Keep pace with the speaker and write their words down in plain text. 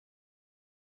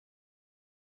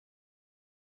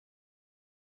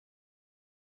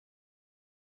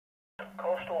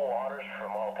Coastal waters from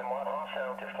Altamont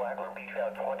Sound to Flagler Beach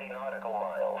out 20 nautical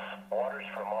miles. Waters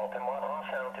from Altamont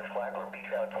Sound to Flagler Beach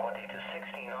out 20 to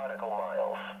 60 nautical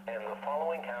miles. And the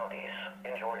following counties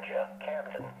in Georgia: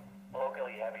 Capt.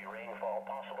 Locally heavy rainfall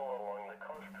possible along the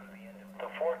coast through the end of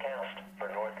the forecast for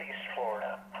northeast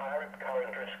Florida. High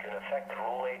current risk can affect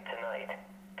Rule 8 tonight.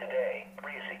 Today,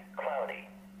 breezy, cloudy,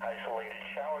 isolated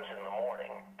showers in the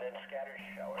morning, then scattered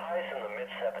showers. Highs in the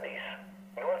mid-70s.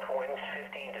 North winds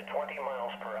 15 to 20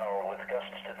 miles per hour with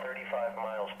gusts to 35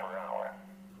 miles per hour.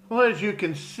 Well, as you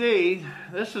can see,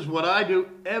 this is what I do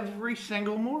every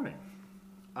single morning.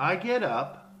 I get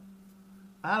up.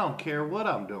 I don't care what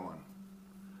I'm doing.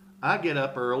 I get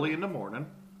up early in the morning,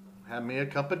 have me a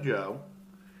cup of joe,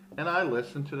 and I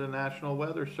listen to the National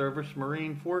Weather Service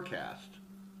marine forecast.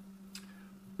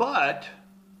 But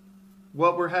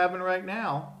what we're having right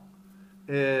now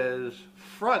is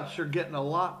fronts are getting a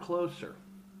lot closer.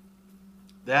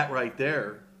 That right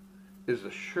there is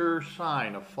a sure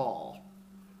sign of fall.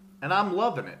 And I'm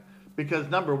loving it because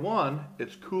number one,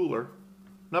 it's cooler.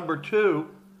 Number two,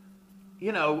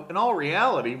 you know, in all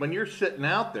reality, when you're sitting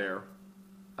out there,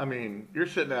 I mean, you're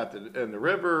sitting out in the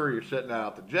river, you're sitting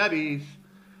out at the jetties,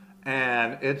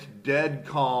 and it's dead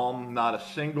calm, not a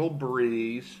single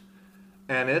breeze,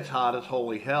 and it's hot as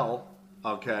holy hell,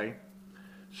 okay?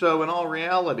 So in all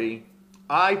reality,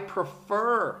 I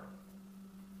prefer,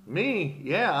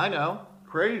 I know,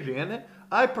 crazy, isn't it?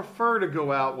 I prefer to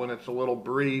go out when it's a little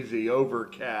breezy,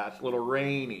 overcast, a little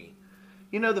rainy.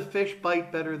 You know, the fish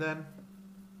bite better then.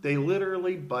 They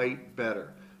literally bite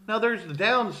better. Now there's the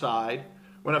downside.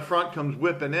 When a front comes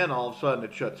whipping in, all of a sudden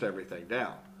it shuts everything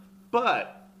down.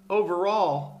 But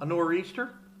overall, a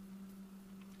nor'easter,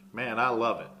 man, I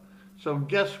love it. So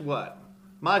guess what?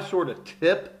 My sort of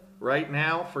tip right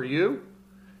now for you,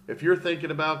 if you're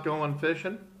thinking about going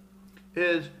fishing,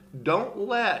 is don't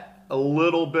let a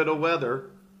little bit of weather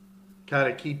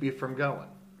kind of keep you from going.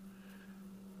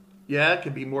 Yeah, it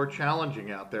can be more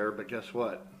challenging out there, but guess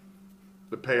what?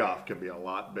 The payoff can be a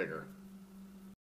lot bigger.